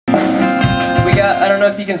got, I don't know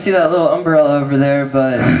if you can see that little umbrella over there,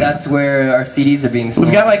 but that's where our CDs are being sold.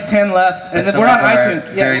 We've got like 10 left, and we're on iTunes.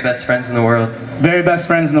 Very best friends in the world. Very best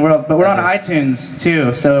friends in the world, but we're on iTunes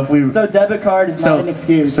too. So if we debit card is not an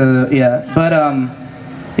excuse. So yeah, but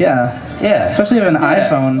yeah, especially if you have an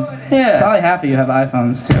iPhone. Yeah, probably half of you have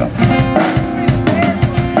iPhones too.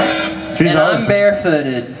 And I'm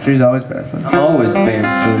barefooted. Drew's always barefoot. I'm always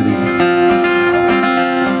barefooted.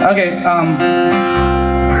 Okay,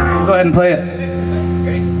 we'll go ahead and play it.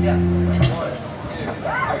 Great. Yeah. 1, 2,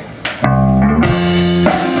 3.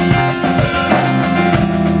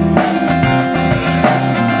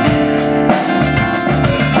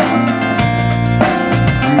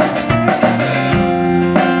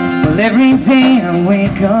 Well, every day I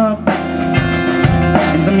wake up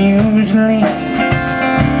and I'm usually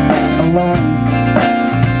alone.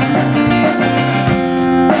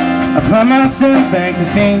 I find myself back to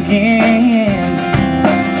thinking,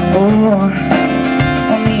 oh,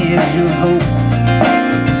 on the edge of hope.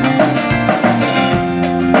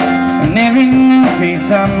 And every new face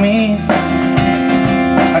I meet,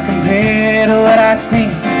 I compare to what I see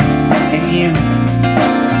in you.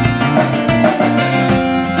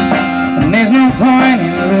 And there's no point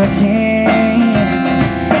in looking,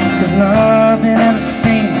 'cause nothing ever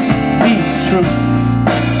seems to be true.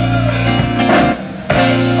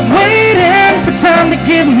 I'm waiting for time to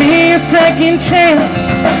give me a second chance.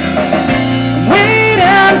 I'm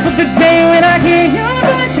waiting for the day when I hear your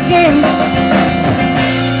voice again.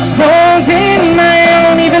 I'm holding my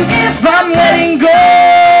own even if I'm letting go.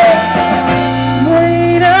 I'm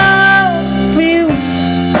waiting for you.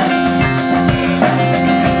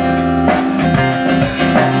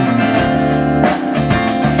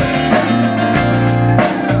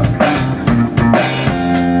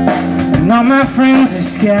 All my friends are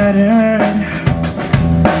scattered.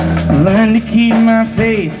 I learned to keep my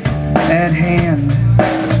faith at hand.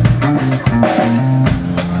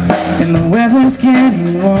 And the weather's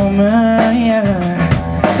getting warmer,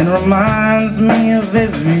 yeah, and reminds me of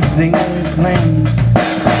everything we planned.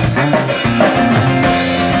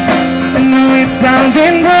 I know it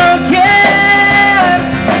sounding broken,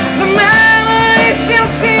 the memories still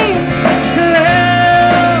seem to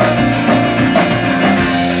love.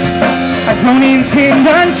 I don't intend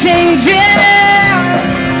on changing,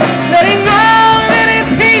 letting go of any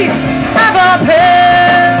piece of our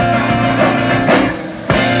past.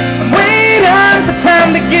 I'm waiting for time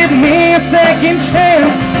to give me a second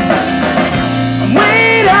chance. I'm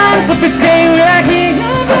waiting for the day when I hear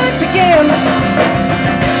your voice again.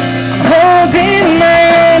 I'm holding my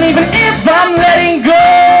own even if I'm letting go.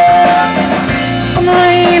 I'm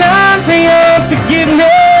waiting for your forgiveness.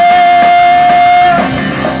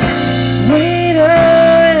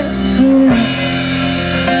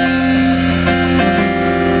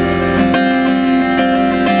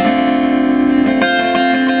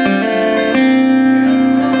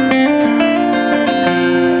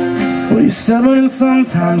 Stubborn and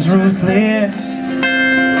sometimes ruthless.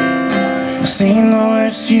 I've seen the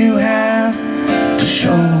worst you have to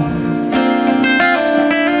show,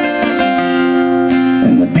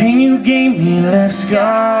 and the pain you gave me left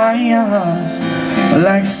scars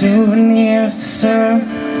like souvenirs to serve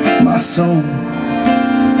my soul.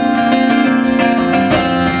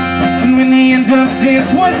 And when the end of this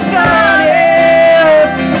was started,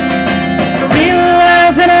 I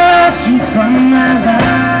realized that I lost you from my life.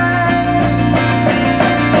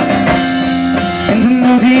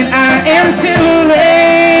 That I am too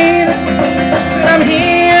late, but I'm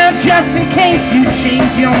here just in case you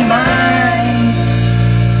change your mind.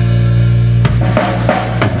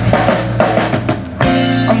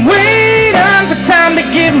 I'm waiting for time to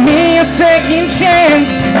give me a second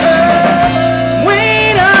chance.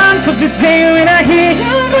 Waiting for the day when I